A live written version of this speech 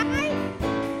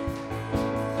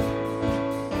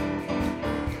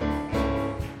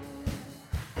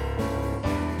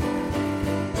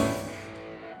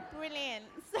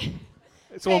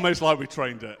It's almost like we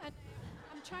trained it.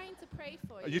 I'm trying to pray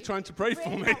for you. Are you trying to pray for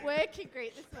me? It's not working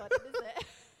great this morning, is it?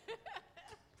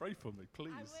 Pray for me,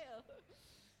 please. I will.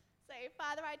 So,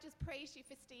 Father, I just praise you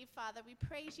for Steve, Father. We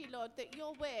praise you, Lord, that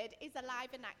your word is alive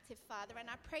and active, Father. And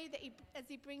I pray that as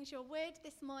he brings your word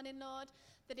this morning, Lord,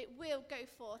 that it will go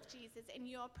forth, Jesus, in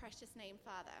your precious name,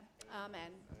 Father.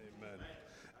 Amen. Amen.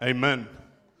 Amen.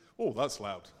 Oh, that's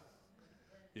loud.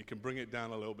 You can bring it down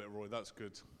a little bit, Roy. That's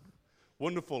good.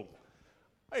 Wonderful.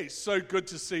 Hey, it's so good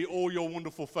to see all your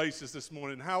wonderful faces this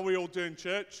morning. How are we all doing,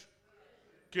 church?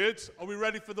 Good. Are we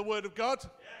ready for the word of God?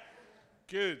 Yes.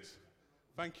 Good.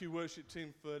 Thank you, worship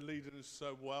team, for leading us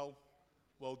so well.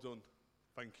 Well done.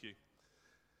 Thank you.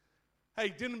 Hey,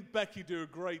 didn't Becky do a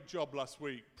great job last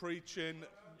week preaching?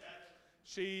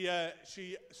 Yes.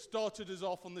 She started us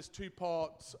off on this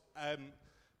two-part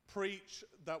preach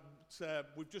that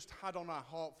we've just had on our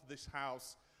heart for this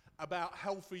house about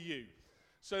Healthy You.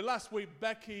 So last week,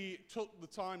 Becky took the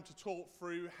time to talk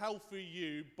through Healthy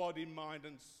You, body, mind,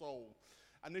 and soul.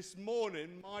 And this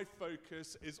morning, my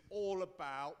focus is all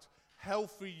about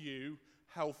Healthy You,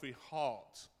 healthy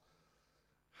heart.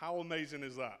 How amazing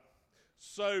is that?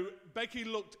 So Becky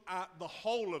looked at the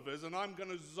whole of us, and I'm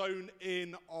going to zone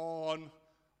in on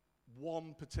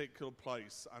one particular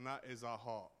place, and that is our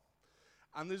heart.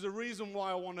 And there's a reason why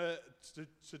I want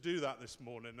to do that this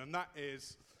morning, and that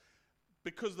is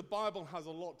because the Bible has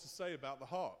a lot to say about the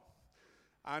heart.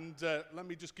 And let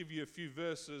me just give you a few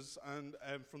verses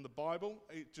from the Bible.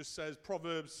 It just says,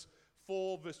 Proverbs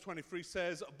 4, verse 23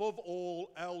 says, above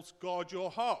all else, guard your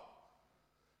heart,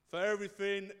 for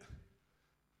everything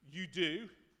you do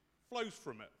flows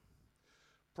from it.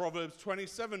 Proverbs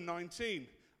 27:19,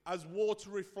 as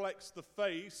water reflects the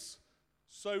face,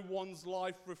 so one's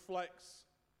life reflects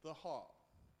the heart.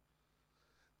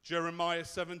 Jeremiah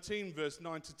 17, verse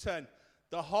 9 to 10,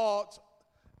 the heart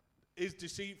is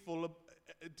deceitful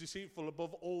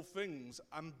above all things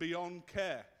and beyond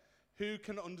care. Who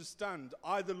can understand?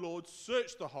 I, the Lord,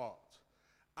 search the heart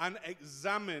and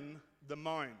examine the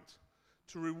mind,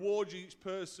 to reward each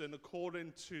person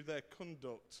according to their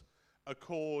conduct,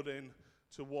 according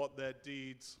to what their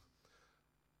deeds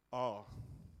are.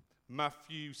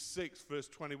 Matthew 6, verse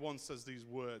 21 says these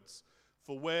words,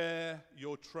 for where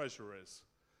your treasure is,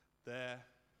 there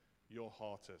your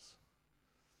heart is.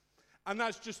 And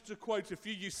that's just to quote a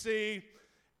few. You see,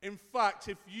 in fact,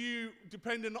 if you,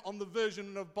 depending on the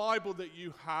version of Bible that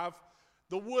you have,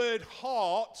 the word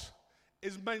heart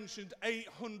is mentioned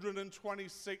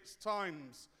 826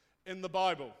 times in the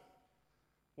Bible.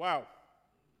 Wow.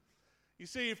 You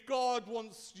see, if God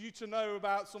wants you to know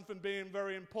about something being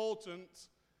very important,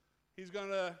 he's going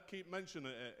to keep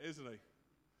mentioning it, isn't he?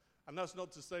 And that's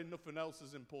not to say nothing else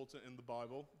is important in the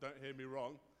Bible. Don't hear me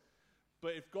wrong.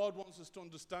 But if God wants us to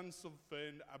understand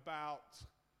something about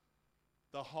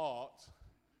the heart,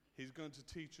 he's going to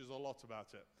teach us a lot about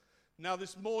it. Now,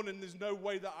 this morning, there's no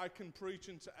way that I can preach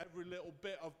into every little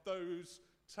bit of those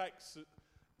texts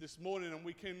this morning, and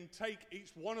we can take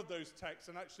each one of those texts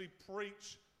and actually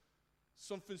preach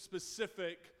something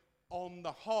specific on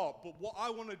the heart. But what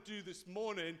I want to do this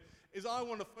morning is I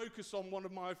want to focus on one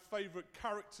of my favorite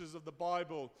characters of the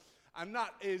Bible, and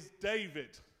that is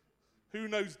David. Who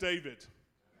knows David?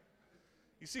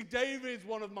 You see, David's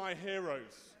one of my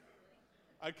heroes.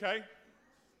 Okay?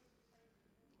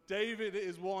 David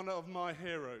is one of my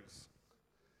heroes.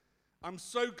 I'm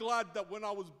so glad that when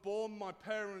I was born, my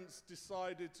parents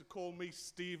decided to call me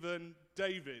Stephen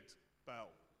David Bell.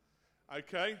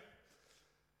 Okay?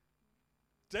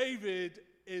 David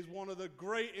is one of the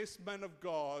greatest men of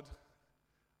God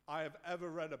I have ever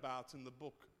read about in the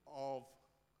book of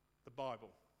the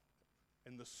Bible.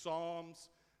 In the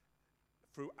Psalms,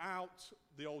 throughout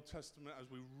the Old Testament, as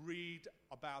we read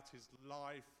about his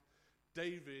life,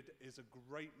 David is a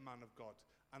great man of God.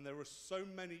 And there are so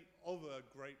many other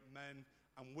great men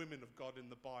and women of God in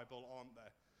the Bible, aren't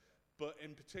there? But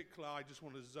in particular, I just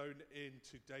want to zone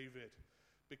into David.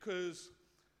 Because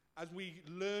as we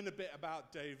learn a bit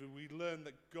about David, we learn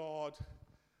that God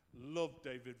loved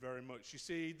David very much. You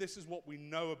see, this is what we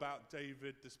know about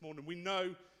David this morning. We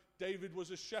know David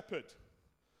was a shepherd,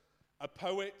 a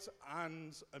poet,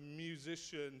 and a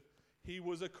musician. He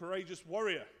was a courageous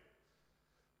warrior.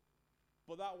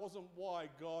 But that wasn't why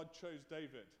God chose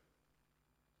David.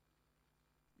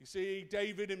 You see,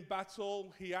 David in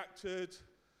battle, he acted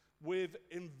with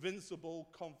invincible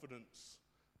confidence.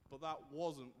 But that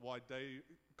wasn't why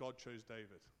God chose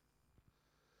David.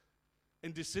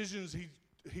 In decisions,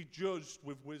 he judged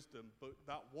with wisdom, but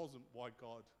that wasn't why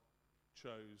God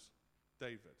chose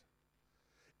David.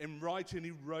 In writing,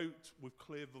 he wrote with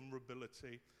clear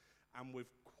vulnerability. and with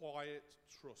quiet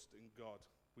trust in God.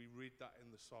 We read that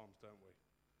in the Psalms, don't we?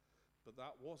 But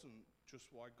that wasn't just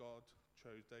why God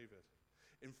chose David.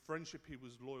 In friendship, he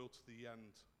was loyal to the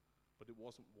end, but it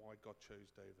wasn't why God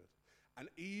chose David. And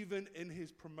even in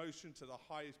his promotion to the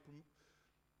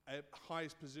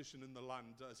highest position in the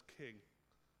land as king,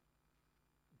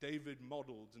 David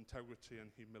modeled integrity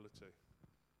and humility.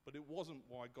 But it wasn't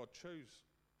why God chose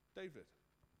David.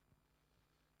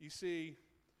 You see,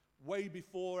 way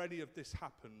before any of this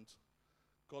happened,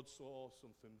 God saw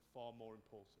something far more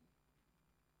important.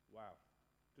 Wow.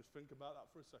 Just think about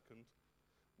that for a second.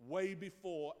 Way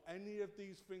before any of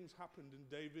these things happened in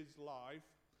David's life,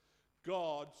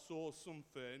 God saw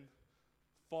something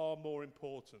far more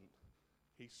important.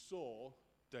 He saw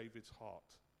David's heart.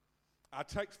 Our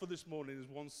text for this morning is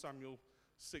 1 Samuel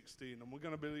 16, and we're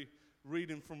going to be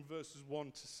reading from verses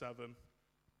 1 to 7.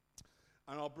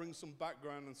 And I'll bring some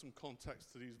background and some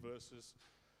context to these verses.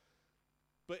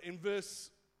 But in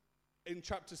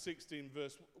chapter 16,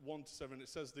 verse 1 to 7, it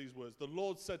says these words. The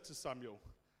Lord said to Samuel,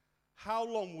 "How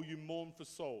long will you mourn for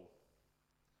Saul?"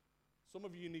 Some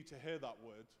of you need to hear that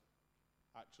word,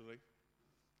 actually.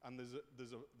 And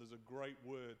there's a great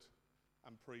word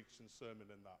and preach and sermon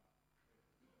in that.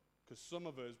 Because some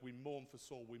of us, we mourn for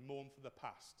Saul. We mourn for the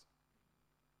past.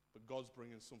 But God's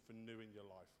bringing something new in your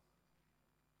life.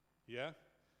 Yeah?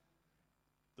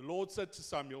 The Lord said to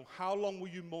Samuel, "How long will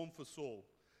you mourn for Saul,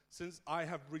 since I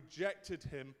have rejected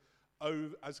him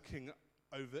as king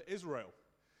over Israel?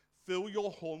 Fill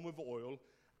your horn with oil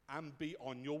and be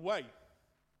on your way."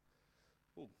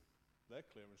 Oh, they're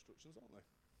clear instructions, aren't they?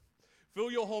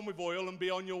 Fill your horn with oil and be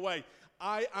on your way.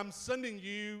 I am sending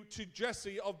you to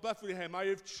Jesse of Bethlehem. I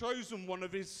have chosen one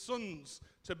of his sons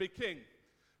to be king.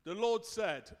 The Lord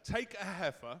said, "Take a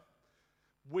heifer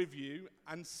with you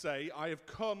and say, I have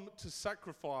come to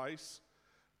sacrifice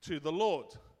to the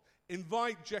Lord.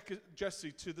 Invite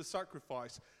Jesse to the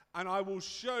sacrifice, and I will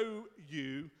show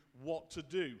you what to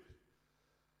do."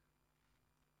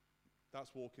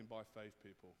 That's walking by faith,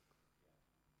 people.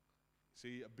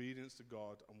 See, obedience to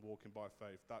God and walking by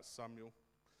faith. That's Samuel.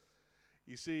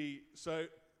 You see, so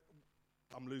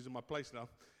I'm losing my place now.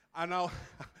 And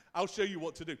I'll show you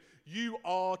what to do. You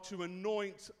are to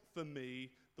anoint for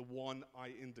me the one I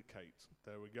indicate.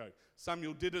 There we go.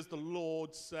 Samuel did as the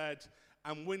Lord said,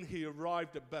 and when he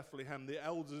arrived at Bethlehem, the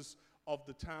elders of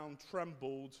the town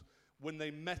trembled when they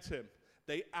met him.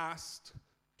 They asked,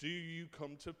 do you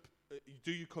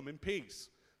come in peace?"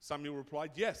 Samuel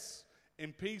replied, "Yes,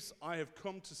 in peace I have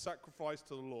come to sacrifice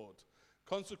to the Lord.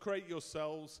 Consecrate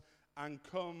yourselves and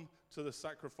come to the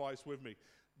sacrifice with me."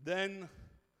 Then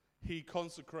he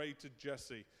consecrated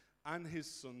Jesse and his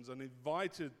sons and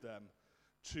invited them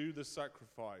to the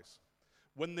sacrifice.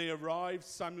 When they arrived,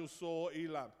 Samuel saw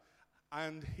Eliab,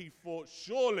 and he thought,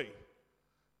 "Surely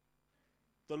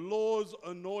the Lord's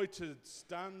anointed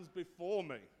stands before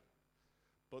me."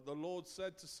 But the Lord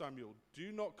said to Samuel,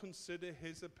 "Do not consider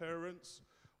his appearance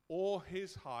or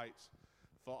his height,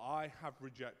 for I have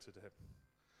rejected him.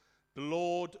 The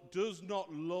Lord does not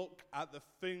look at the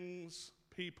things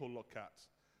people look at.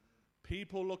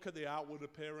 People look at the outward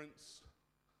appearance,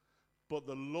 but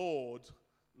the Lord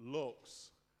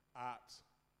looks at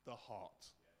the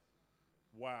heart."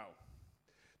 Wow.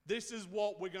 This is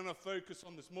what we're going to focus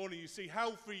on this morning. You see,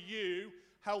 healthy you,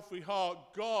 healthy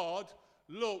heart, God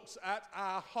looks at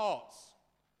our hearts.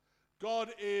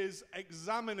 God is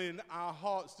examining our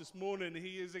hearts this morning.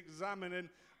 He is examining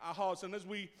our hearts. And as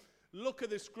we look at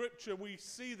this scripture, we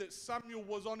see that Samuel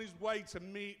was on his way to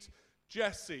meet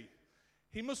Jesse.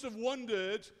 He must have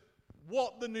wondered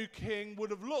what the new king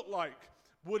would have looked like.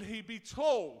 Would he be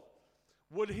tall?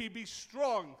 Would he be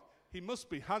strong? He must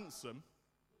be handsome.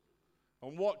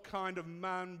 And what kind of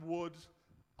man would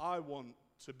I want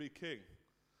to be king?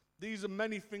 These are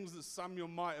many things that Samuel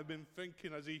might have been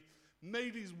thinking as he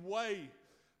made his way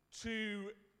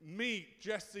to meet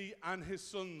Jesse and his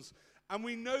sons. And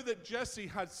we know that Jesse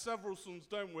had several sons,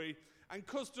 don't we? And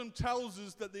custom tells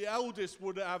us that the eldest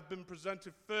would have been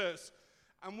presented first.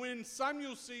 And when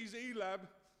Samuel sees Eliab,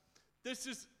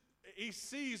 he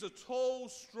sees a tall,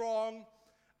 strong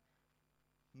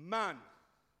man.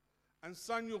 And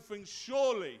Samuel thinks,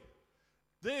 surely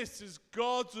this is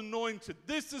God's anointed.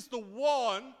 This is the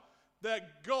one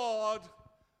that God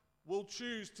will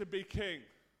choose to be king.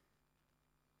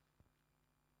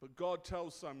 But God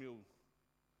tells Samuel,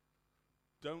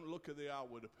 don't look at the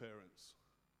outward appearance,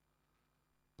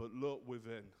 but look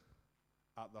within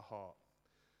at the heart.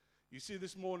 You see,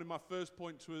 this morning, my first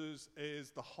point to us is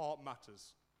the heart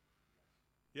matters.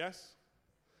 Yes?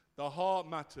 The heart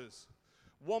matters.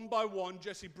 One by one,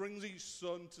 Jesse brings each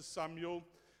son to Samuel,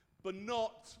 but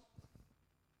not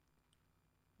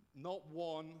not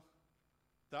one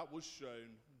that was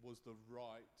shown was the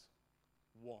right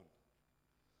one.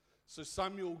 So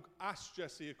Samuel asked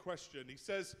Jesse a question. He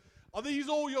says, "Are these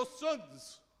all your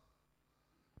sons?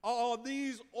 Are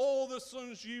these all the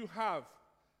sons you have?"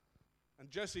 And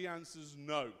Jesse answers,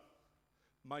 "No.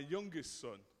 My youngest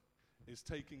son is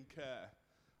taking care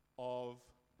of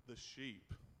the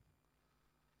sheep."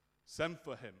 "Send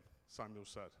for him," Samuel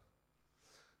said.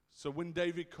 So when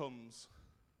David comes,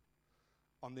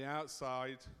 on the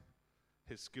outside,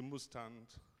 his skin was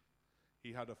tanned.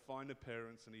 He had a fine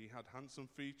appearance and he had handsome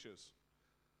features.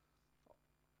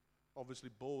 Obviously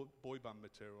boy band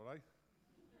material, eh?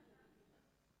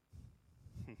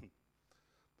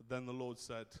 But then the Lord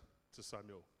said to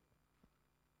Samuel,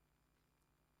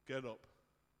 "Get up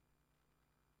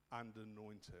and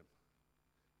anoint him.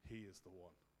 He is the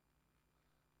one."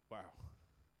 Wow.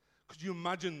 Could you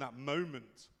imagine that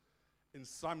moment in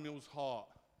Samuel's heart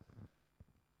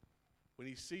when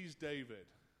he sees David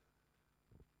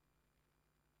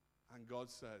and God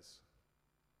says,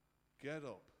 "Get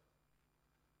up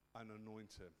and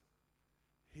anoint him.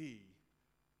 He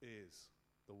is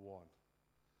the one."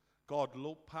 God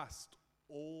looked past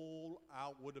all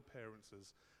outward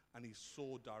appearances and he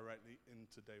saw directly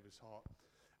into David's heart.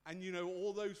 And you know,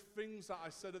 all those things that I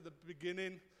said at the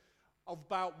beginning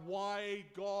about why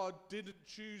God didn't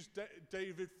choose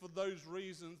David for those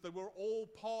reasons, they were all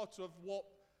part of what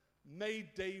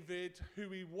made David who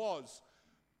he was.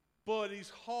 But his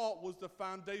heart was the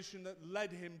foundation that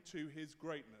led him to his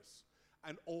greatness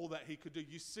and all that he could do.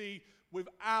 You see,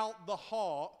 without the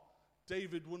heart,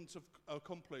 David wouldn't have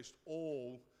accomplished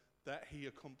all that he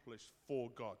accomplished for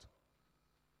God.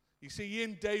 You see,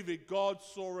 in David, God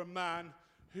saw a man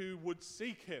who would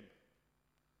seek him,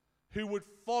 who would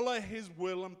follow his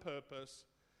will and purpose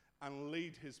and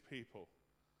lead his people.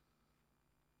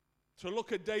 To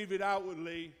look at David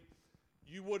outwardly,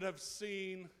 you would not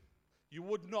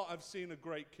have seen a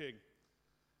great king.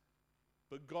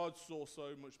 But God saw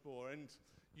so much more. And,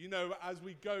 you know, as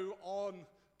we go on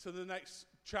to the next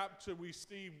chapter, we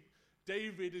see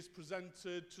David is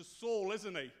presented to Saul,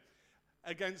 isn't he?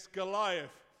 Against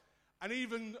Goliath. And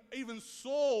even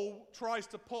Saul tries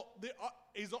to put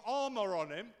his armor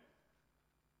on him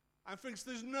and thinks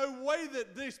there's no way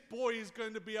that this boy is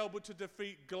going to be able to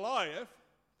defeat Goliath.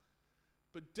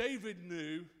 But David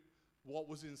knew what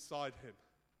was inside him.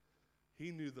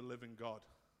 He knew the living God.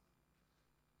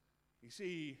 You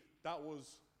see, that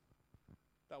was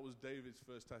David's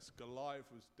first test.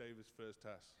 Goliath was David's first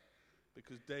test.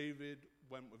 Because David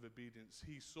went with obedience.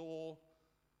 He saw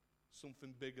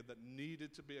something bigger that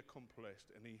needed to be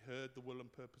accomplished, and he heard the will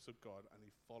and purpose of God, and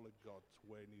he followed God to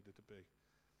where he needed to be.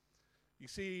 You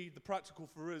see, the practical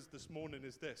for us this morning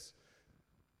is this,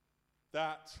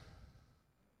 that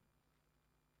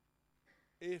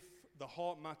if the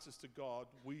heart matters to God,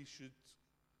 we should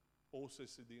also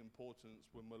see the importance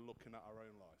when we're looking at our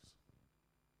own lives.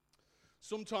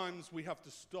 Sometimes we have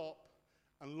to stop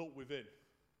and look within.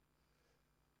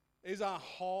 Is our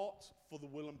heart for the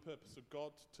will and purpose of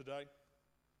God today?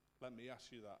 Let me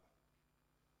ask you that.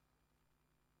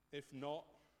 If not,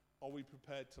 are we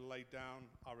prepared to lay down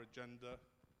our agenda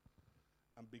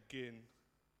and begin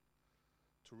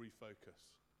to refocus?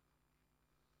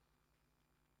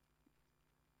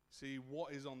 See,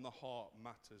 what is on the heart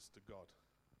matters to God.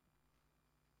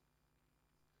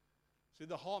 See,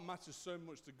 the heart matters so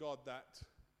much to God that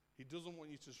he doesn't want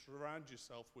you to surround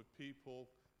yourself with people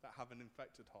that have an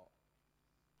infected heart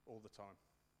all the time.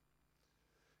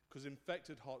 Because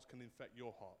infected hearts can infect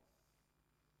your heart.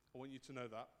 I want you to know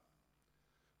that.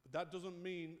 But that doesn't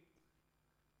mean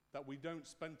that we don't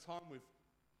spend time with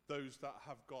those that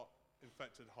have got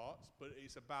infected hearts, but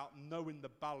it's about knowing the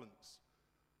balance.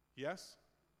 Yes?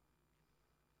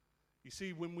 You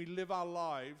see, when we live our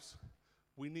lives,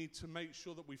 we need to make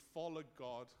sure that we follow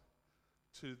God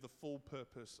to the full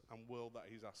purpose and will that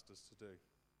he's asked us to do.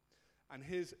 And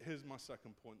here's my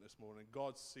second point this morning.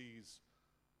 God sees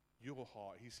your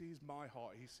heart. He sees my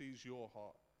heart. He sees your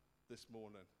heart this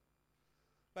morning.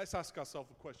 Let's ask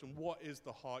ourselves a question. What is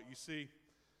the heart? You see,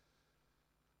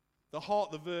 the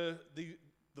heart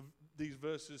these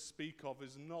verses speak of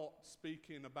is not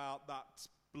speaking about that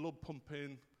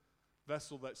blood-pumping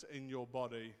vessel that's in your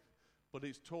body, but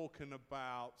it's talking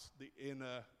about the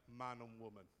inner man and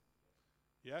woman.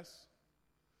 Yes?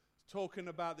 It's talking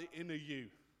about the inner you.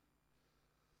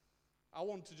 I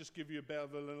want to just give you a bit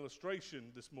of an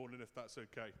illustration this morning, if that's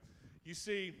okay. You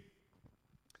see,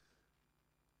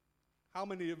 how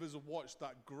many of us have watched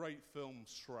that great film,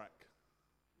 Shrek?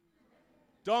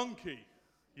 Donkey,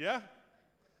 yeah?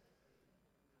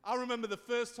 I remember the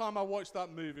first time I watched that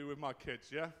movie with my kids,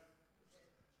 yeah?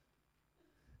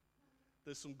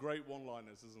 there's some great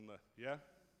one-liners, isn't there? Yeah?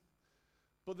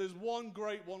 But there's one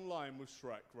great one-line with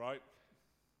Shrek, right?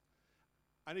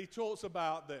 And he talks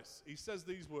about this. He says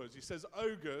these words. He says,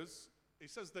 ogres, he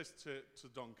says this to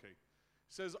Donkey. He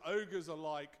says, ogres are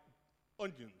like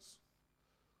onions.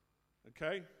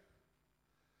 Okay?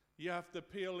 You have to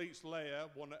peel each layer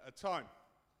one at a time.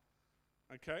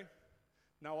 Okay?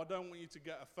 Now, I don't want you to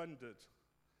get offended,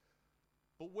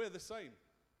 but we're the same.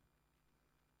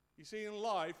 You see, in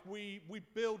life, we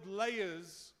build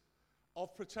layers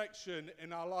of protection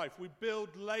in our life. We build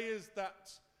layers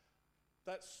that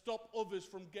stop others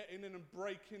from getting in and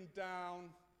breaking down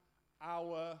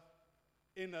our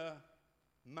inner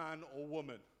man or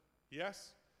woman.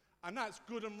 Yes? And that's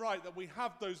good and right that we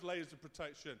have those layers of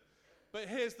protection. But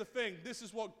here's the thing. This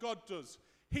is what God does.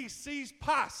 He sees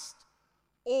past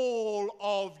all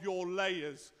of your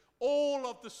layers, all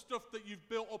of the stuff that you've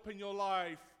built up in your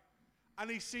life, and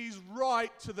he sees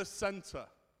right to the center.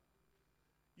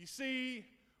 You see,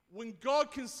 when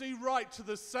God can see right to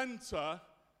the center,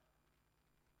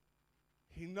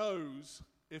 he knows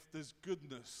if there's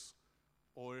goodness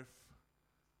or if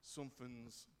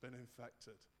something's been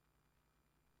infected.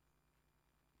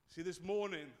 See, this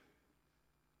morning,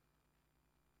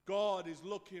 God is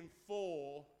looking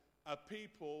for a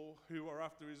people who are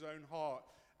after his own heart.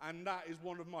 And that is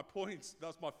one of my points.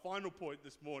 That's my final point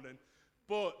this morning.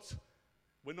 But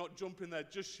we're not jumping there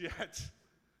just yet.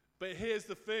 But here's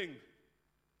the thing.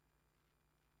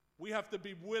 We have to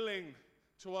be willing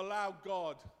to allow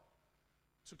God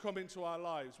to come into our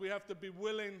lives. We have to be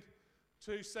willing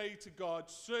to say to God,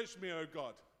 search me, O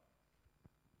God.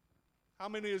 How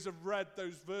many of us have read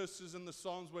those verses in the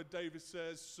Psalms where David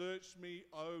says, search me,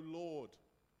 O Lord?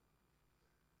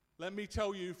 Let me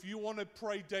tell you, if you want to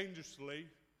pray dangerously,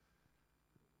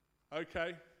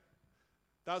 okay,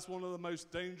 that's one of the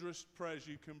most dangerous prayers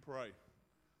you can pray.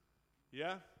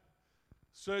 Yeah?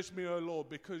 Search me, O Lord,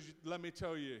 because let me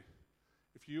tell you,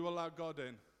 if you allow God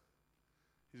in,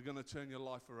 he's going to turn your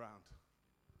life around.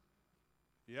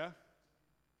 Yeah?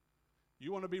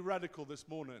 You want to be radical this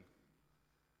morning?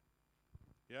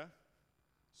 Yeah?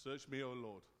 Search me, O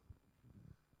Lord.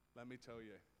 Let me tell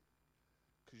you,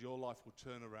 because your life will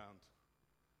turn around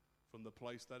from the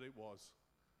place that it was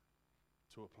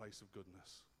to a place of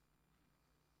goodness.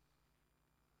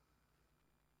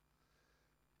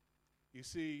 You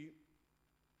see,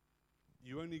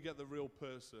 you only get the real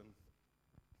person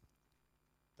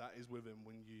that is with him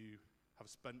when you have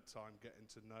spent time getting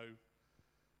to know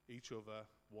each other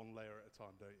one layer at a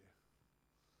time, don't you?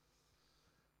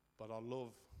 But I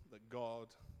love that God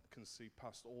can see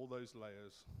past all those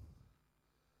layers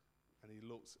and he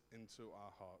looks into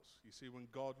our hearts. You see, when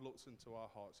God looks into our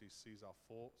hearts, he sees our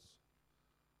thoughts,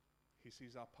 he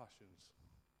sees our passions,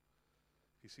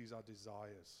 he sees our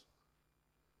desires,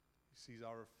 he sees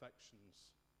our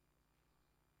affections,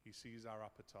 he sees our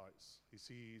appetites, he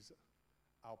sees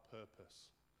our purpose,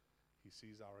 he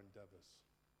sees our endeavors.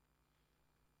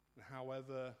 And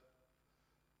however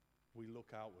we look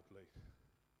outwardly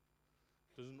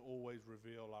doesn't always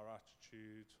reveal our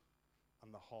attitude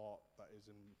and the heart that is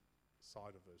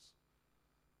inside of us.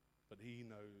 But he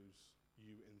knows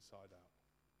you inside out.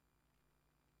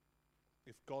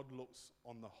 If God looks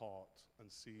on the heart and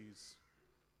sees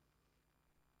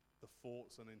the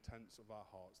thoughts and intents of our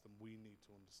hearts, then we need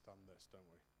to understand this, don't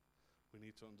we? We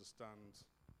need to understand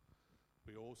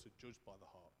we are also judged by the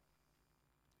heart.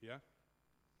 Yeah?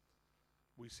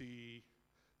 We see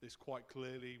this quite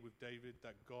clearly with David,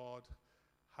 that God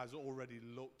has already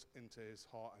looked into his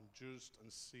heart and judged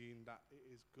and seen that it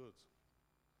is good.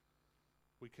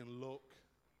 We can look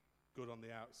good on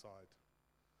the outside,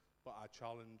 but our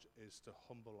challenge is to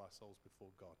humble ourselves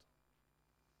before God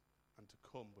and to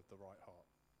come with the right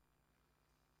heart.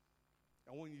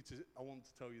 I want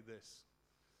to tell you this.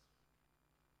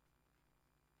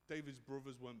 David's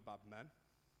brothers weren't bad men.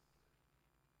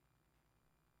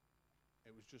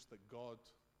 It was just that God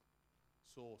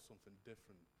saw something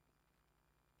different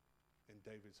in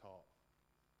David's heart.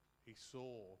 He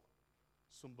saw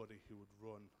somebody who would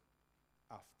run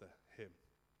after him.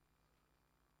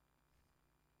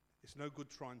 It's no good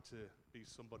trying to be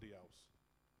somebody else.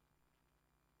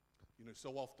 You know,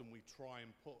 so often we try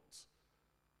and put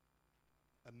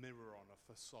a mirror on,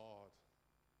 a facade.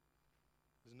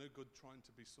 There's no good trying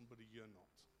to be somebody you're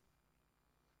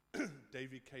not.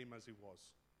 David came as he was,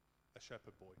 a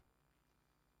shepherd boy.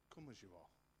 Come as you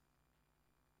are.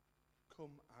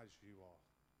 Come as you are.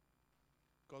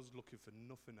 God's looking for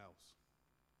nothing else.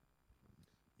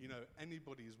 You know,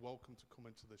 anybody is welcome to come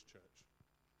into this church.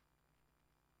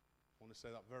 I want to say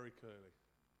that very clearly.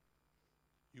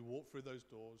 You walk through those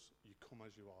doors, you come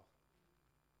as you are.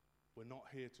 We're not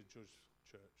here to judge,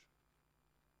 church.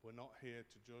 We're not here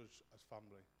to judge as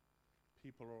family.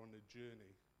 People are on a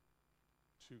journey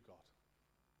to God.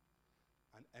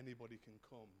 And anybody can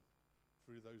come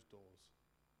through those doors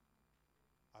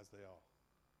as they are.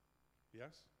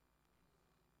 Yes?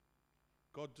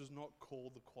 God does not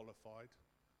call the qualified,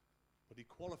 but he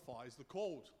qualifies the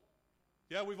called.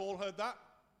 Yeah, we've all heard that?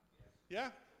 Yeah?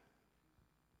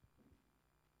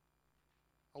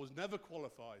 I was never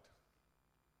qualified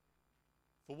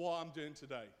for what I'm doing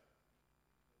today.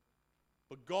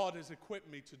 But God has equipped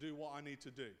me to do what I need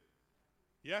to do.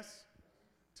 Yes?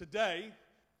 Today,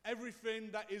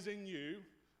 everything that is in you,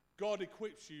 God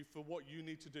equips you for what you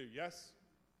need to do. Yes?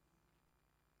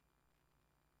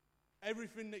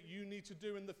 Everything that you need to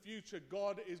do in the future,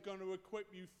 God is going to equip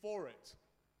you for it.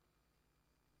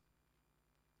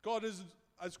 God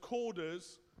has called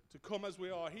us to come as we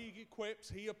are. He equips,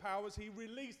 he empowers, he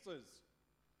releases.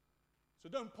 So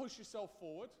don't push yourself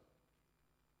forward.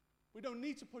 We don't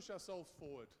need to push ourselves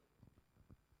forward.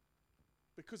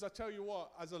 Because I tell you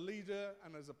what, as a leader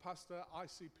and as a pastor, I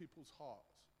see people's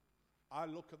hearts. I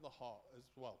look at the heart as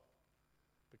well.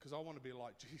 Because I want to be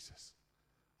like Jesus.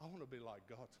 I want to be like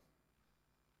God.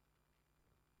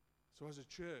 So as a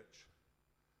church,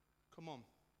 come on,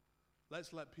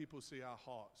 let's let people see our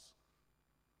hearts.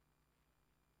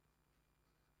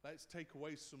 Let's take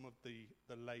away some of the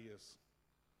layers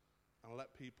and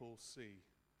let people see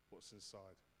what's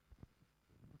inside.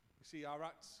 You see, our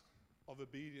acts of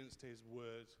obedience to his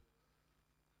word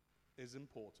is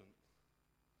important,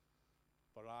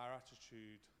 but our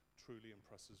attitude truly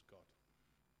impresses God.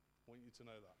 I want you to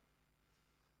know that.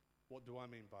 What do I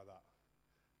mean by that?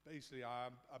 Basically, our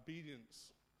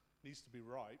obedience needs to be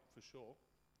right, for sure,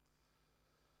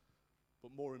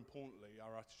 but more importantly,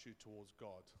 our attitude towards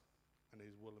God and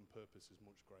his will and purpose is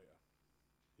much greater.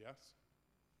 Yes?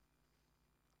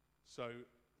 So,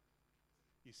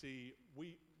 you see,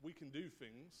 we can do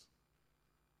things,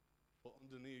 but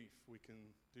underneath we can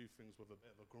do things with a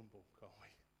bit of a grumble, can't we?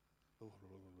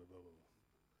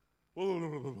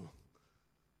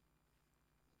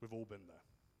 We've all been there.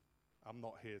 I'm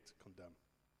not here to condemn,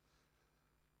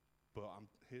 but I'm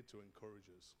here to encourage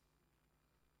us.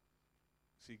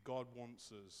 See, God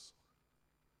wants us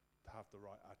to have the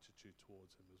right attitude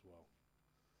towards him as well.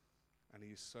 And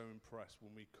he is so impressed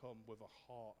when we come with a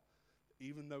heart,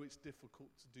 even though it's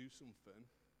difficult to do something,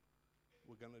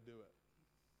 we're going to do it.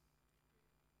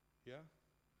 Yeah?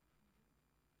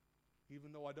 Even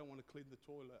though I don't want to clean the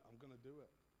toilet, I'm going to do it.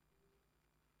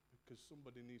 Because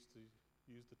somebody needs to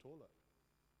use the toilet.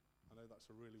 I know that's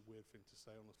a really weird thing to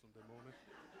say on a Sunday morning.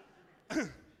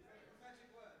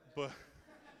 But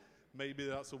maybe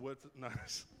that's a word for... No.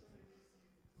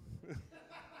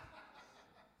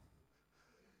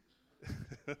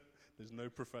 There's no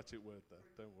prophetic word there,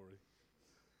 don't worry.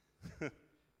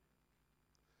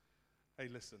 Hey,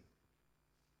 listen.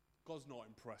 God's not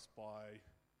impressed by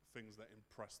things that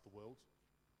impress the world.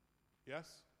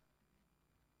 Yes?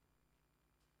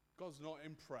 God's not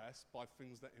impressed by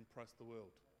things that impress the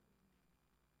world.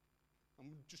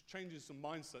 I'm just changing some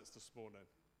mindsets this morning.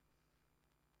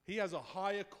 He has a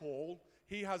higher call.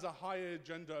 He has a higher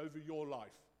agenda over your life.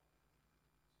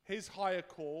 His higher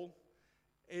call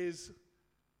is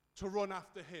to run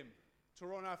after him, to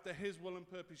run after his will and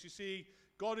purpose. You see,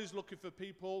 God is looking for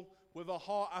people with a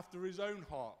heart after his own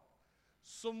heart.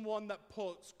 Someone that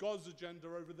puts God's agenda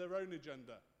over their own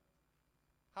agenda.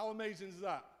 How amazing is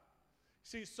that?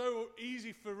 See, it's so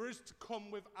easy for us to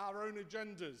come with our own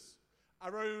agendas,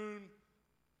 our own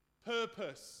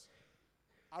purpose,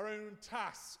 our own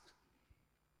task.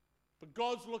 But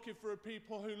God's looking for a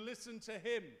people who listen to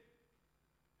him,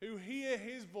 who hear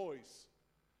his voice,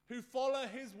 who follow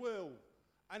his will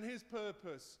and his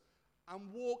purpose,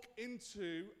 and walk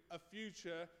into a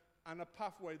future and a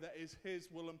pathway that is his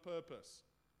will and purpose.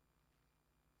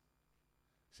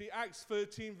 See, Acts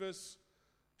 13 verse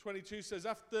 22 says,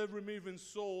 after removing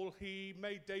Saul, he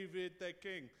made David their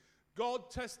king.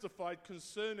 God testified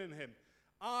concerning him,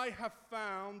 I have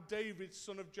found David,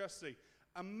 son of Jesse,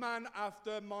 a man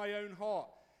after my own heart.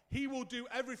 He will do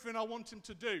everything I want him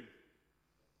to do.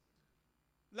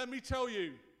 Let me tell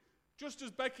you, just as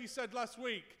Becky said last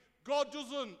week, God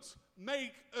doesn't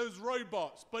make us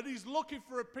robots, but he's looking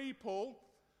for a people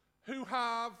who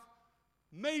have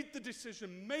made the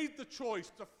decision, made the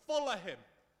choice to follow him,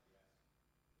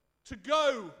 to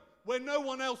go where no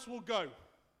one else will go,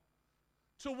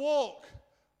 to walk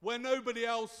where nobody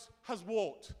else has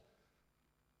walked,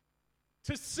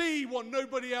 to see what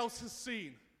nobody else has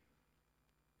seen.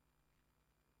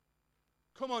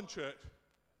 Come on, church.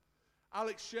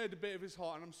 Alex shared a bit of his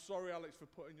heart, and I'm sorry, Alex, for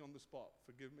putting you on the spot.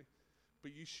 Forgive me.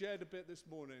 But you shared a bit this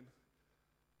morning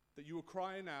that you were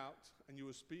crying out and you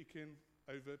were speaking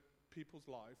over people's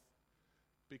life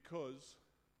because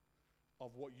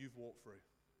of what you've walked through.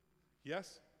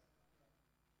 Yes?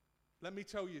 Let me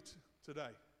tell you today,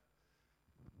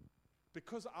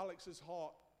 because Alex's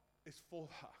heart is for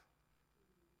that,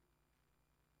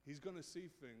 he's going to see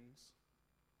things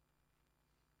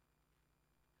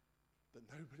that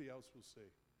nobody else will see.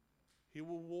 He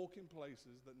will walk in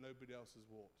places that nobody else has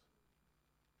walked.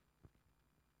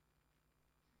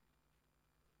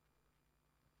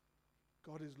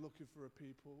 God is looking for a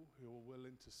people who are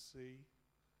willing to see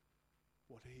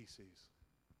what he sees.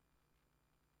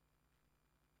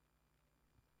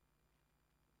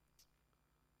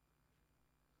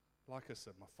 Like I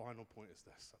said, my final point is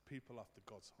this: that people after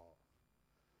God's heart.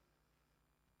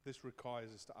 This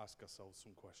requires us to ask ourselves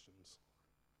some questions.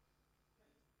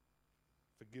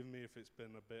 Forgive me if it's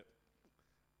been a bit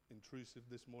intrusive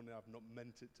this morning. I've not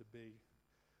meant it to be.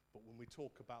 But when we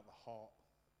talk about the heart,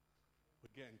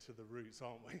 we're getting to the roots,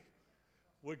 aren't we?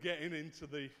 We're getting into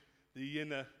the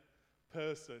inner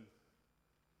person.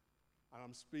 And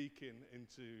I'm speaking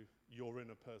into your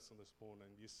inner person this morning.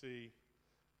 You see,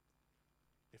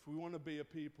 if we want to be a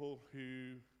people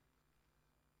who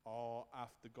are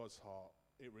after God's heart,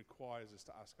 it requires us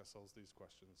to ask ourselves these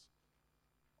questions.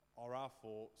 Are our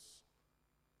thoughts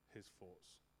his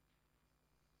thoughts?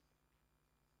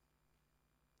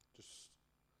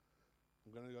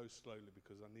 I'm going to go slowly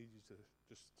because I need you to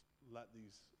just let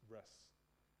these rest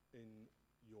in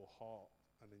your heart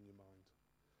and in your mind.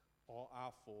 Are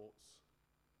our thoughts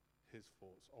his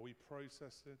thoughts? Are we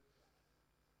processing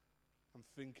and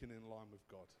thinking in line with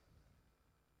God?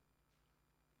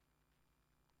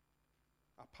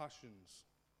 Our passions.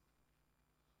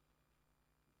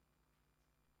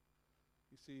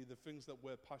 You see, the things that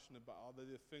we're passionate about, are they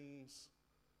the things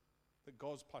that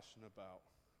God's passionate about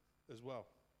as well?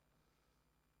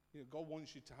 You know, God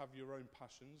wants you to have your own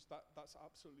passions. That's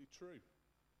absolutely true.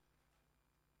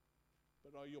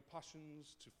 But are your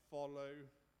passions to follow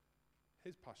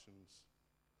his passions?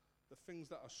 The things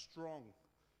that are strong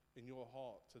in your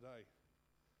heart today.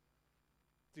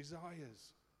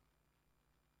 Desires.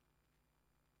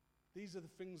 These are the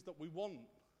things that we want.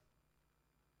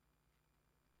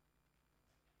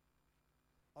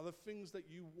 Are the things that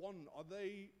you want, are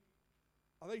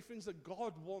they things that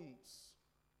God wants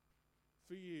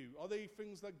for you? Are they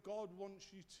things that God wants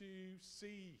you to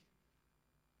see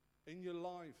in your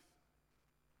life?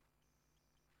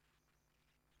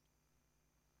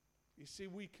 You see,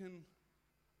 we can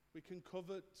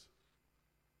covet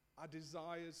our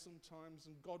desires sometimes,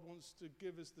 and God wants to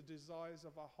give us the desires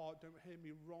of our heart. Don't hear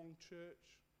me wrong,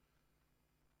 church.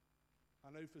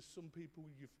 I know for some people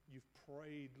you've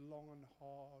prayed long and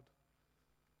hard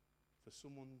for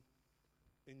someone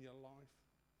in your life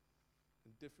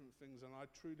and different things, and I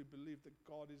truly believe that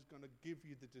God is going to give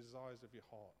you the desires of your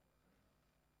heart.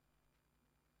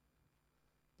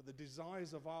 But the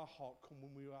desires of our heart come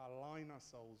when we align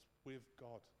ourselves with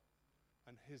God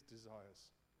and his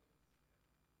desires.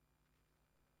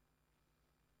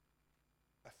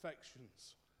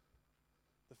 Affections,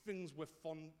 the things we're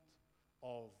fond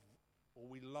of or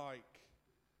we like.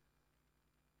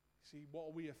 See, what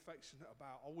are we affectionate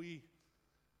about?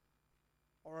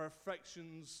 Are our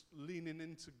affections leaning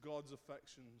into God's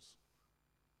affections?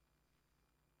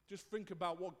 Just think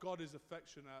about what God is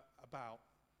affectionate about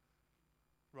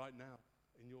right now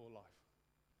in your life.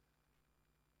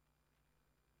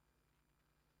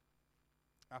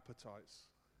 Appetites.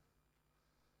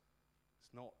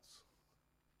 It's not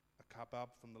a kebab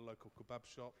from the local kebab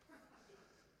shop.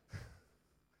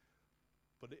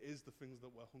 But it is the things that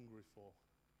we're hungry for.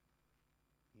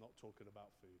 I'm not talking about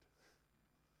food.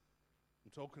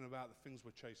 I'm talking about the things we're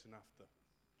chasing after,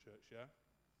 church, yeah?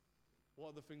 What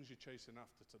are the things you're chasing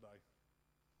after today?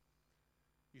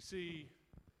 You see,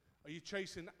 are you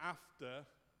chasing after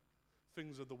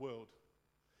things of the world?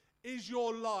 Is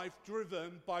your life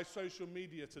driven by social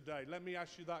media today? Let me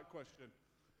ask you that question.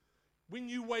 When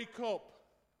you wake up,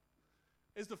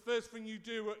 is the first thing you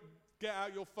do get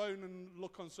out your phone and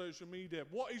look on social media?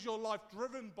 What is your life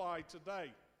driven by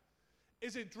today?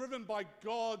 Is it driven by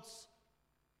God's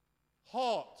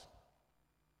heart?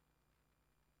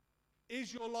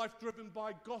 Is your life driven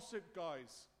by gossip,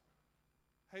 guys?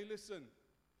 Hey, listen.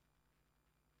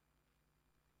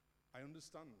 I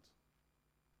understand.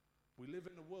 We live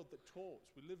in a world that talks.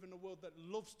 We live in a world that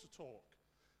loves to talk.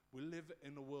 We live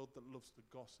in a world that loves to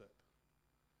gossip.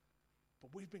 But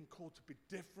we've been called to be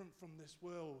different from this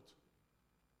world.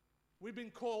 We've been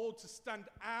called to stand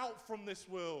out from this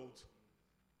world.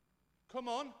 Come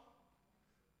on.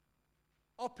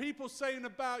 Are people saying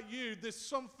about you, there's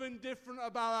something different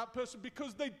about that person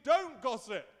because they don't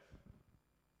gossip?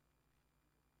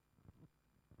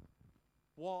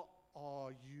 What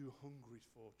are you hungry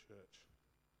for, church?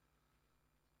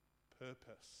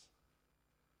 Purpose.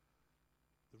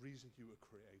 The reason you were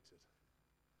created.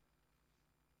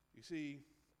 You see,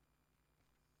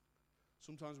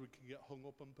 sometimes we can get hung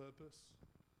up on purpose.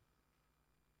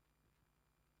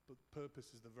 But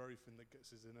purpose is the very thing that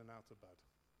gets us in and out of bed.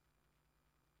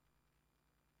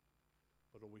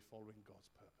 But are we following God's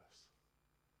purpose?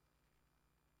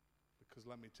 Because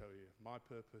let me tell you, my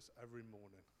purpose every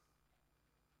morning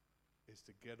is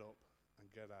to get up and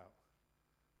get out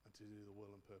and to do the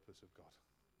will and purpose of God.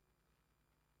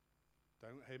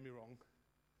 Don't hear me wrong.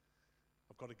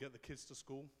 I've got to get the kids to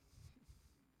school.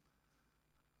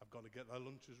 I've got to get their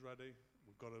lunches ready.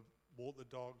 We've got to walk the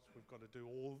dogs. We've got to do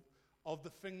all of the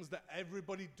things that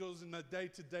everybody does in their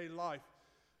day-to-day life.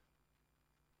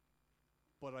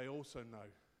 But I also know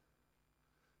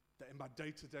that in my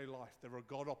day-to-day life, there are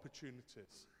God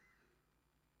opportunities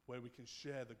where we can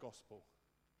share the gospel,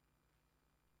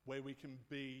 where we can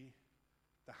be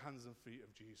the hands and feet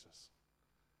of Jesus,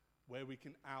 where we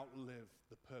can outlive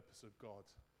the purpose of God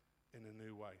in a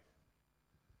new way.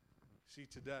 See,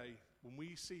 today, when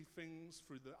we see things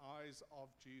through the eyes of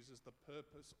Jesus, the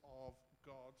purpose of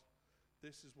God,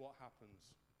 this is what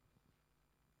happens.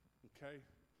 Okay?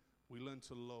 We learn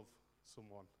to love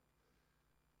someone,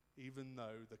 even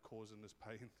though they're causing us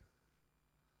pain.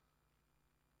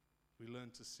 We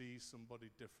learn to see somebody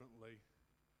differently,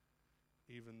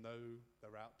 even though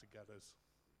they're out to get us.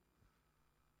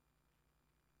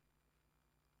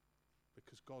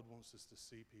 Because God wants us to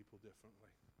see people differently.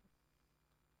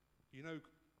 You know,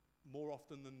 more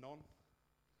often than not,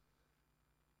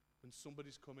 when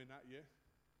somebody's coming at you,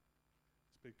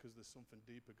 it's because there's something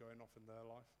deeper going off in their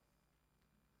life.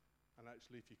 And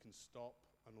actually, if you can stop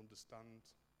and understand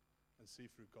and see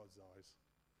through God's eyes,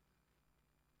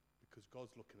 because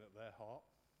God's looking at their heart.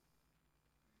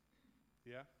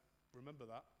 Yeah? Remember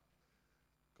that.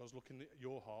 God's looking at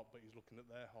your heart, but he's looking at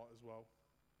their heart as well.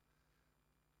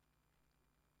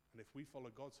 And if we follow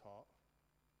God's heart,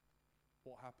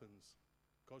 what happens?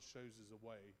 God shows us a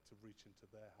way to reach into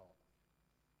their heart.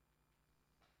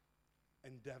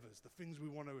 Endeavors, the things we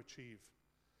want to achieve.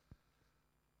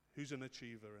 Who's an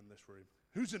achiever in this room?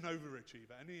 Who's an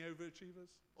overachiever? Any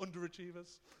overachievers?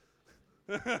 Underachievers?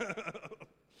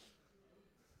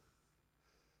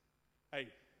 Hey,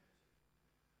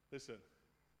 listen.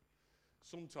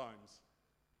 Sometimes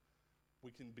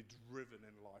we can be driven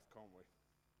in life, can't we?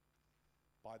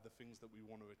 By the things that we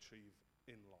want to achieve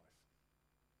in life.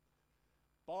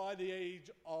 By the age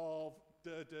of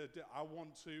I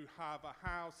want to have a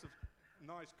house, a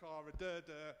nice car,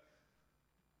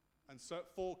 and so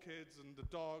 4 kids and the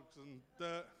dogs and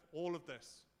all of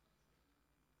this.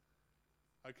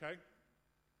 Okay?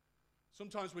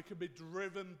 Sometimes we can be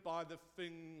driven by the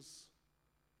things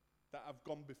that have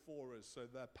gone before us. So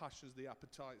their passions, the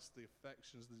appetites, the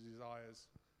affections, the desires.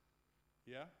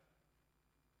 Yeah?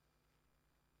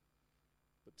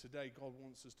 But today, God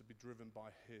wants us to be driven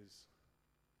by his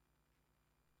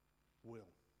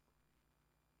will,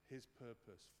 his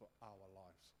purpose for our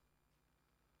lives.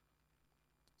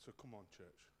 So come on,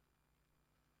 church.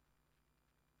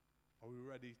 Are we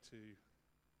ready to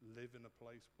live in a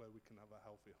place where we can have a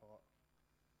healthy heart?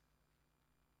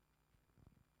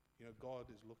 You know,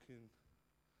 God is looking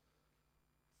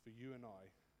for you and I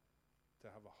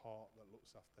to have a heart that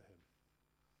looks after him.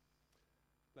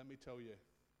 Let me tell you,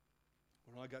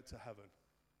 when I get to heaven,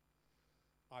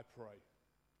 I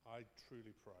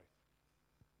truly pray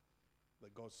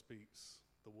that God speaks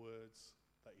the words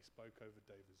that he spoke over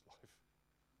David's life,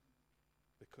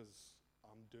 because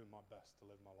I'm doing my best to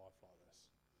live my life like this.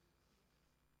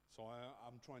 So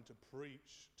I'm trying to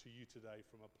preach to you today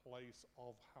from a place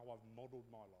of how I've modeled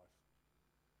my life,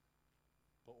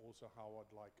 but also how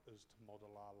I'd like us to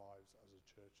model our lives as a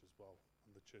church as well,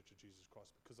 and the Church of Jesus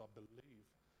Christ, because I believe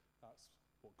that's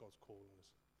what God's calling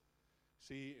us.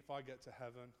 See, if I get to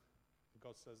heaven and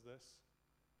God says this,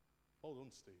 well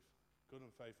done, Steve, good and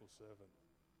faithful servant.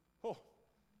 Oh,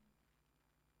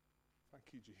 thank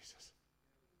you, Jesus.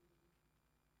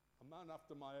 A man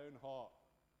after my own heart.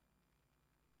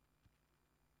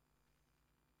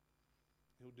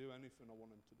 He'll do anything I want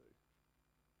him to do.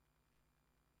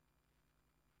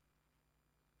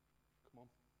 Come on,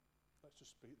 let's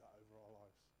just speak that over our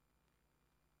lives.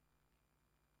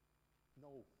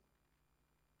 No,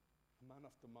 a man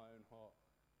after my own heart.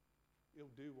 He'll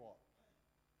do what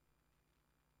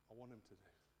I want him to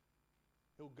do.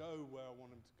 He'll go where I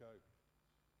want him to go.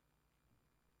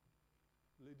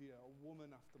 Lydia, a woman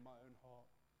after my own heart.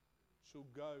 She'll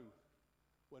go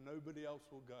where nobody else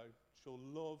will go. She'll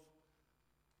love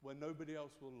where nobody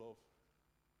else will love.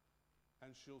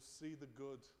 And she'll see the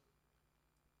good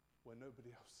where nobody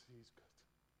else sees good.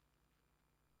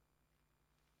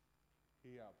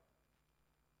 Hiab,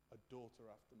 a daughter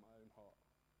after my own heart.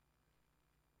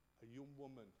 A young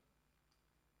woman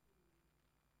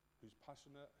who's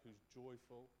passionate, who's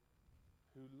joyful,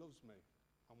 who loves me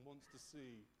and wants to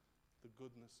see the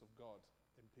goodness of God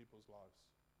in people's lives.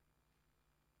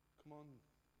 Come on.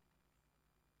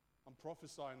 I'm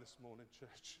prophesying this morning,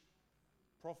 church.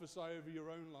 Prophesy over your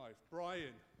own life.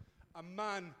 Brian, a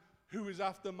man who is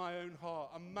after my own heart,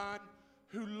 a man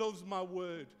who loves my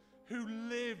word, who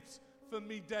lives for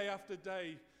me day after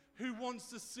day, who wants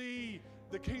to see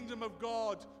the kingdom of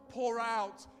God pour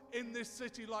out in this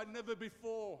city like never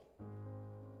before.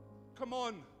 Come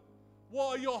on.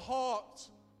 What are your hearts?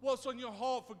 What's on your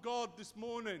heart for God this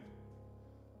morning?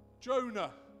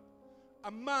 Jonah,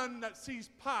 a man that sees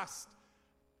past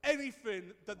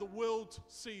anything that the world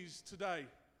sees today.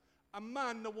 A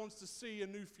man that wants to see a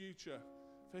new future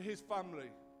for his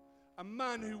family. A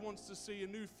man who wants to see a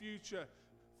new future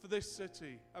for this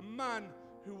city. A man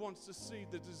who wants to see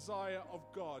the desire of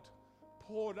God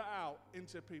poured out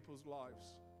into people's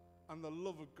lives. And the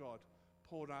love of God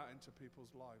poured out into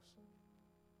people's lives.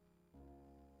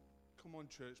 Come on,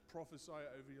 church, prophesy it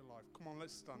over your life. Come on,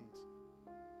 let's stand.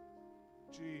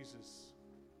 Jesus.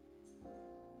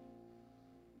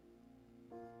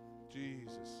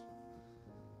 Jesus.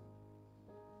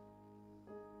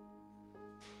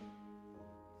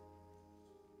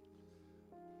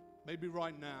 Maybe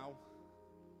right now,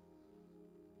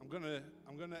 I'm gonna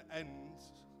end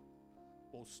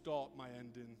or start my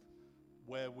ending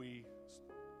where we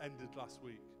ended last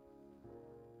week.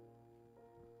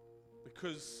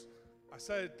 Because I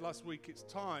said last week it's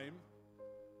time,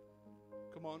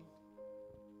 come on,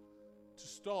 to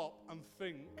stop and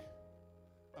think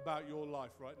about your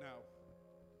life right now.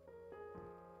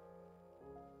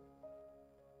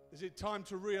 Is it time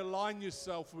to realign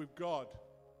yourself with God?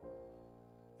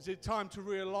 Is it time to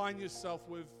realign yourself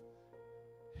with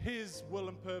His will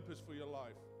and purpose for your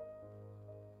life?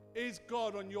 Is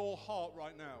God on your heart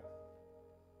right now?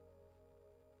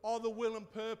 Are the will and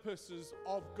purposes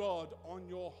of God on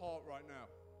your heart right now?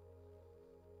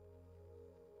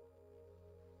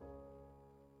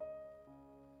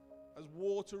 As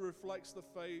water reflects the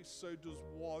face, so does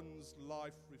one's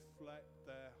life reflect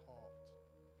their heart.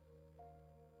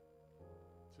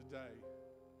 Today,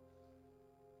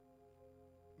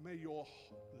 may your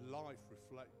life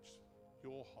reflect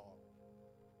your heart,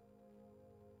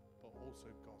 but also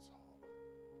God's heart.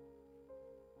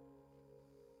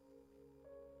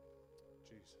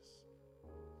 Jesus.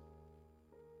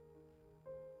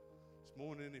 This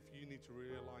morning, if you need to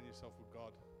realign yourself with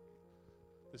God,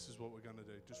 this is what we're going to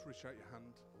do. Just reach out your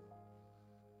hand.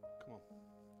 Come on.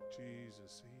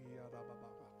 Jesus.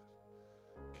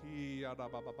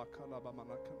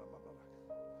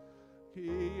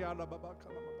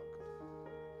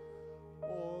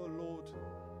 Oh, Lord.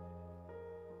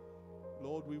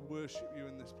 Lord, we worship you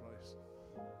in this place.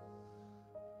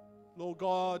 Lord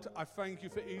God, I thank you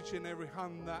for each and every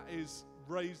hand that is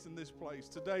raised in this place.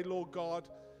 Today, Lord God,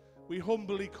 we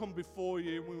humbly come before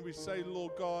you when we say,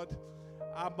 Lord God,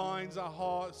 our minds, our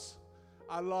hearts,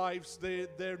 our lives,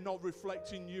 they're not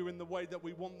reflecting you in the way that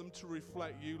we want them to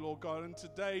reflect you, Lord God. And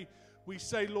today we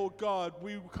say, Lord God,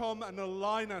 we come and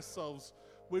align ourselves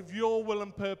with your will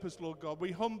and purpose, Lord God.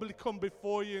 We humbly come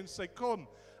before you and say, come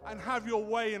and have your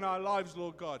way in our lives,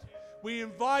 Lord God. We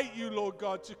invite you, Lord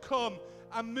God, to come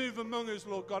and move among us,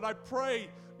 Lord God. I pray,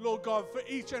 Lord God, for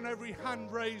each and every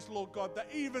hand raised, Lord God, that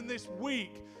even this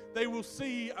week they will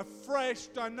see a fresh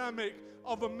dynamic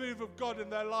of a move of God in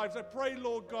their lives. I pray,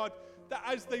 Lord God, that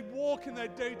as they walk in their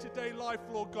day-to-day life,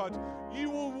 Lord God, you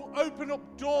will open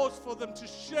up doors for them to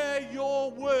share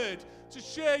your word, to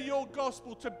share your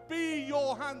gospel, to be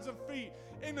your hands and feet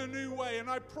in a new way. And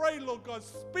I pray, Lord God,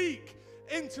 speak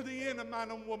into the inner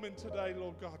man and woman today,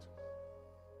 Lord God.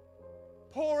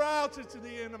 Pour out into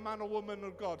the inner man or woman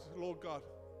of God, Lord God.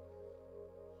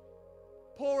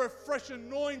 Pour a fresh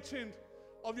anointing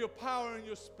of your power and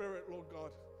your spirit, Lord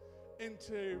God,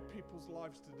 into people's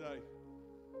lives today.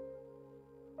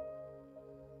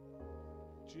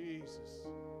 Jesus.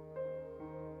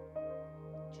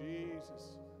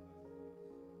 Jesus.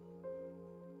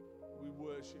 We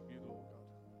worship you, Lord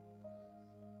God.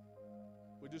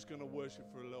 We're just going to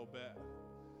worship for a little bit.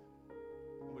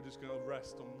 And we're just going to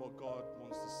rest on what God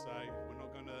wants to say. We're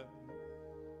not going to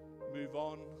move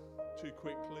on too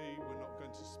quickly. We're not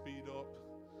going to speed up.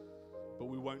 But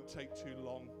we won't take too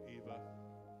long either.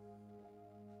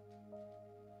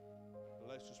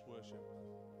 worship,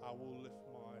 I will lift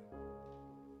my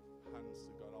hands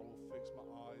to God. I will fix my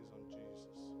eyes on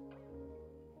Jesus.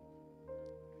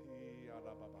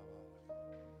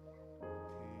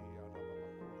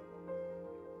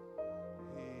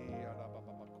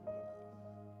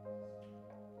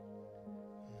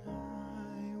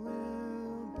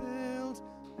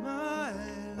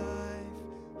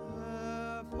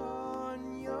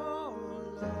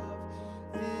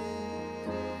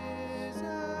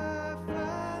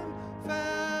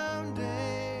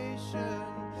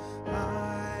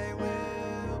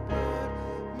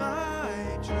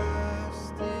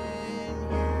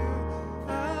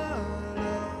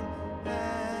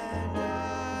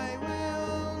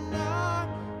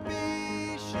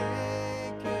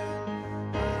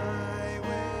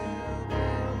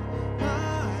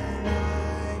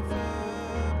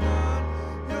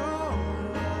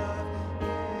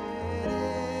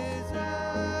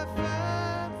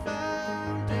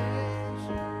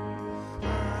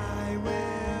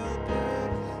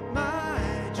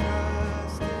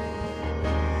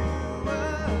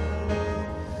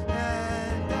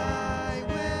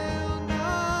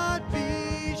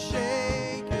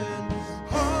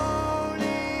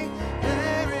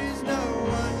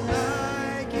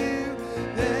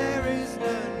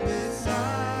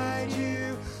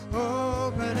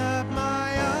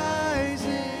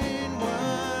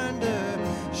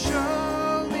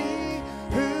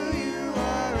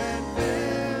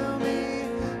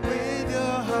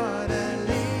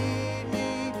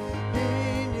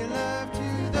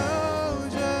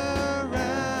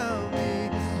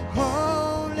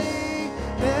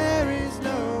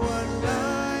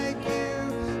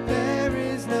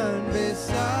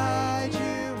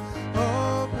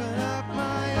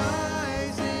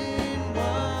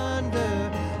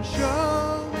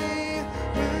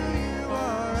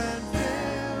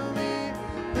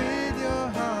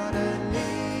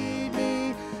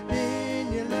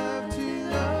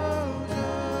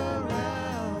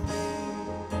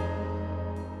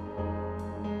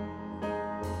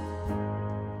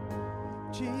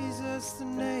 Jesus, the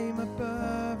name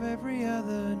above every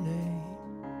other name.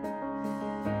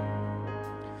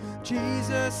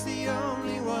 Jesus, the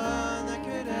only one that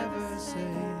could ever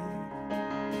save.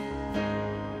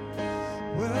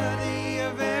 Worthy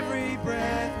of every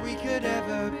breath we could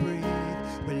ever breathe.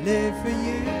 We live for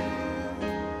you.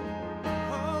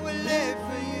 Oh, we live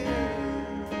for you.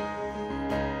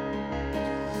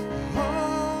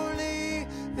 Holy,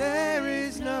 there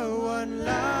is no one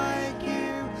like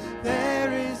you.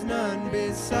 There is none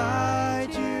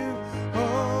beside you.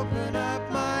 Open up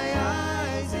my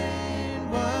eyes in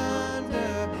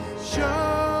wonder.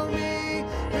 Show me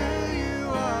who you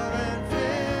are and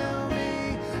fill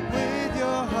me with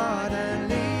your heart and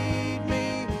lead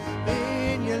me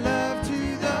in your love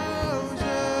to those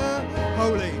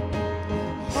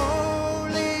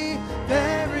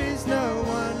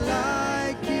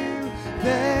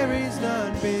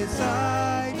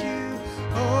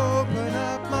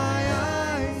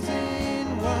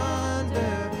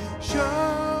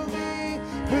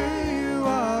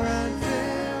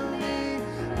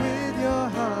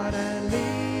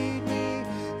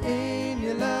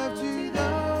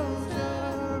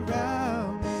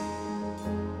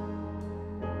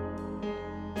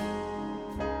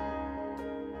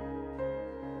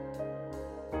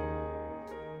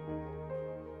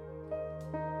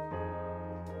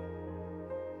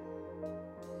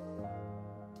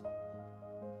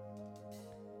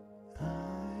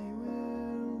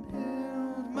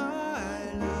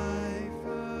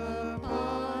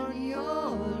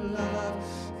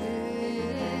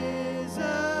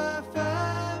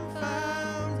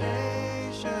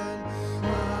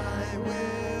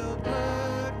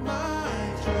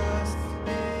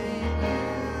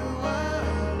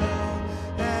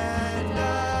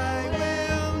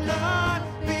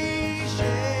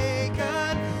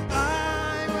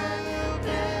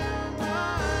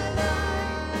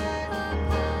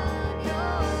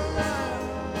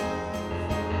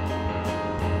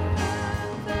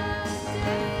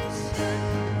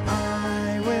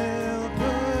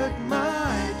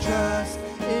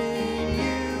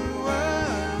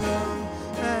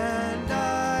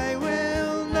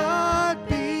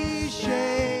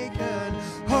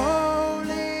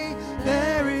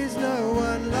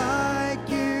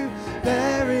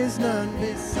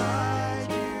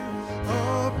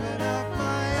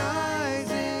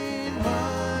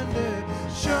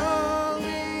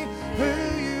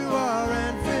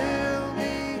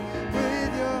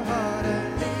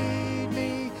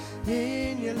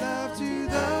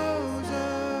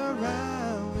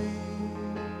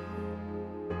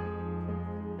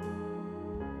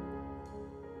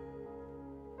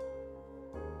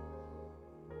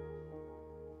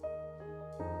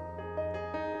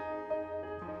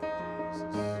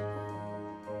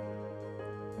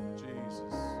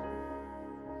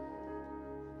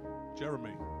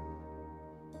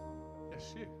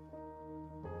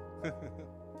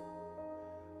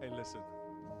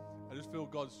I just feel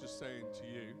God's just saying to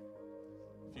you,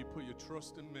 if you put your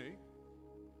trust in me,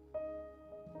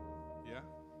 yeah,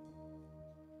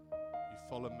 you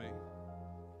follow me,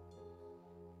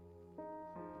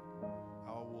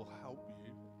 I will help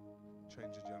you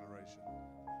change a generation.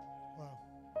 Wow.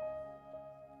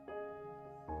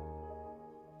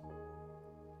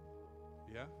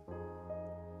 Yeah?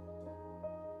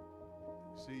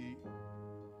 See,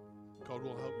 God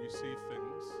will help you see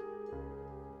things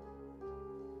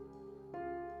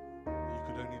that you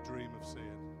could only dream of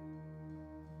seeing.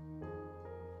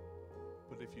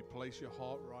 But if you place your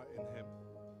heart right in Him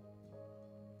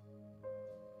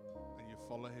and you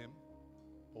follow Him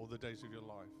all the days of your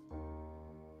life,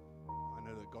 I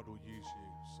know that God will use you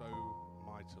so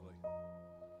mightily.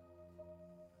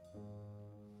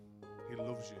 He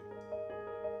loves you.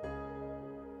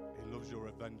 He loves your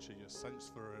adventure, your sense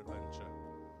for adventure.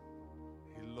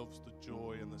 He loves the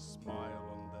joy and the smile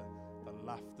and the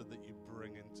laughter that you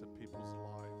bring into people's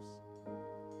lives.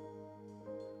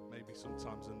 Maybe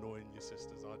sometimes annoying your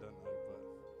sisters, I don't know,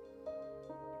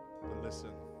 but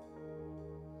listen.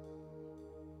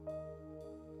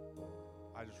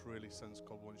 I just really sense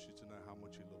God wants you to know how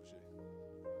much He loves you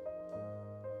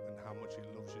and how much He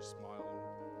loves your smile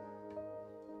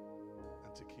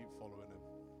and to keep following Him.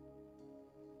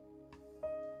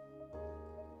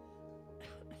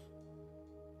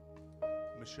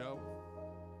 Michelle,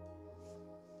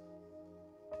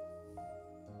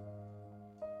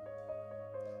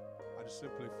 I just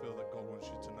simply feel that God wants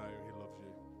you to know He loves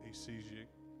you. He sees you.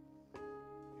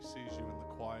 He sees you in the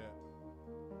quiet.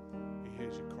 He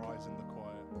hears your cries in the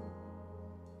quiet,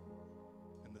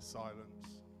 in the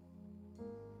silence.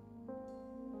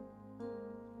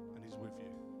 And He's with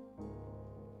you.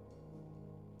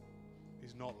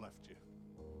 He's not left you.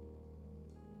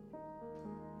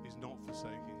 He's not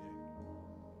forsaking you.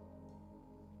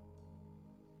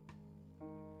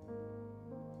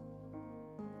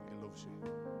 He loves you.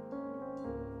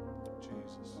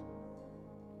 Jesus.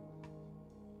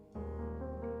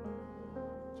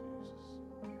 Jesus.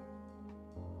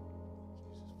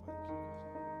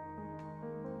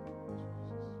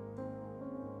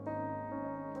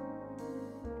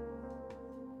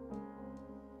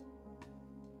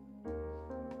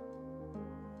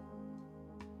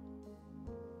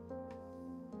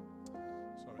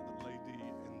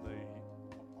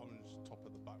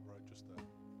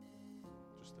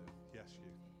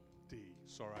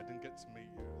 Sorry, I didn't get to meet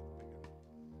you at the beginning.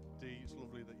 Dee, it's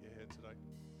lovely that you're here today.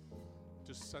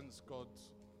 Just sense God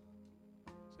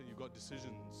saying you've got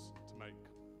decisions to make.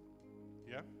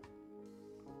 Yeah?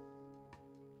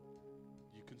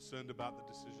 You're concerned about the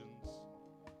decisions.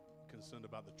 You're concerned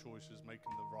about the choices,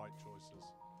 making the right choices.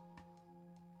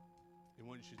 He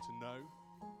wants you to know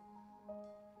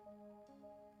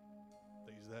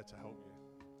that He's there to help you.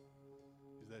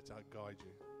 He's there to guide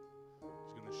you.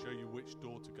 He's going to show you which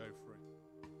door to go through.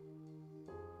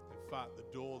 In fact, the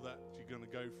door that you're going to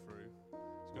go through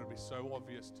is going to be so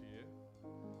obvious to you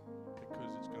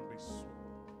because it's going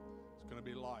to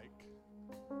be like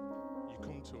you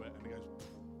come to it and it goes.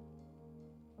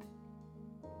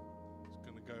 It's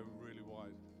going to go really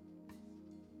wide.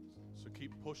 So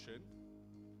keep pushing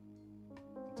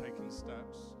and taking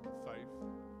steps of faith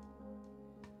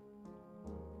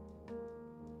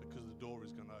because the door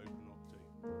is going to open up to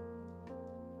you.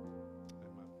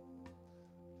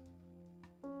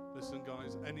 Listen,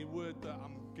 guys, any word that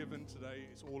I'm given today,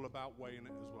 it's all about weighing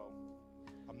it as well.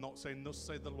 I'm not saying thus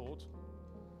say the Lord.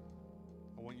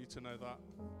 I want you to know that.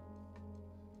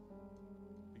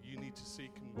 But you need to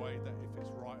seek and weigh that if it's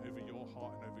right over your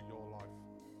heart and over your life.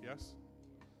 Yes?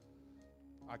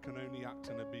 I can only act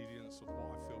in obedience of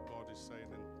what I feel God is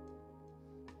saying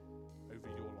over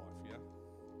your life, yeah?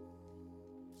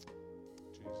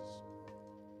 Jesus.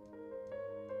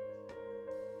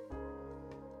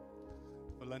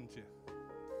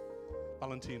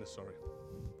 Valentina, sorry.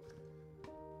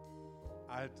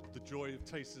 I had the joy of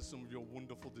tasting some of your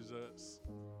wonderful desserts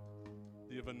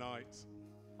the other night.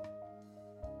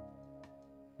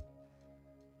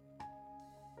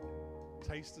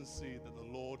 Taste and see that the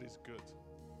Lord is good.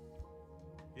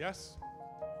 Yes?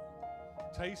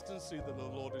 Taste and see that the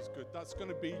Lord is good. That's going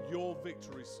to be your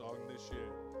victory song this year.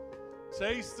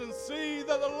 Taste and see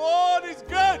that the Lord is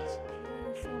good.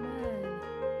 Yes, amen.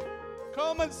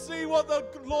 Come and see what the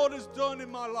Lord has done in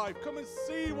my life. Come and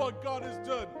see what God has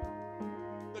done.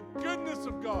 The goodness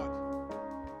of God.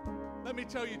 Let me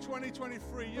tell you,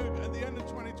 2023, at the end of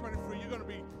 2023, you're going to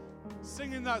be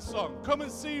singing that song. Come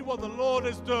and see what the Lord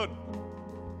has done.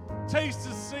 Taste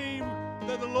and see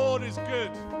that the Lord is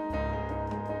good.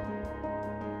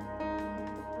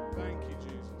 Thank you,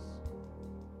 Jesus.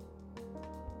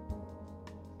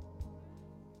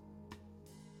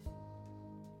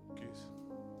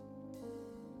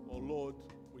 Lord,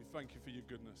 we thank you for your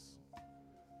goodness.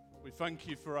 We thank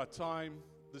you for our time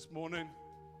this morning.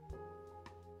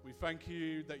 We thank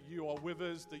you that you are with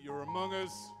us, that you're among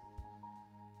us,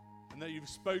 and that you've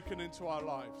spoken into our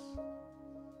lives.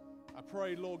 I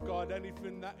pray, Lord God,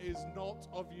 anything that is not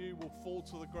of you will fall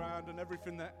to the ground, and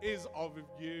everything that is of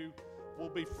you will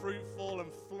be fruitful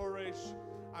and flourish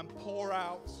and pour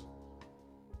out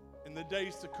in the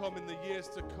days to come, in the years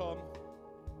to come,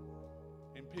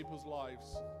 in people's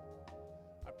lives.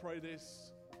 I pray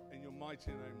this in your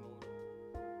mighty name, Lord.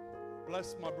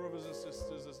 Bless my brothers and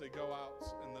sisters as they go out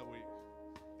in their week.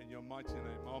 In your mighty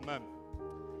name, amen.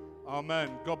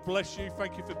 Amen. God bless you.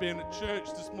 Thank you for being at church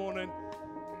this morning.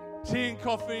 Tea and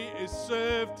coffee is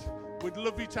served. We'd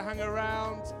love you to hang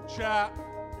around, chat,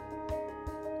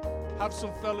 have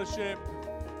some fellowship.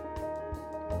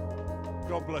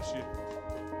 God bless you.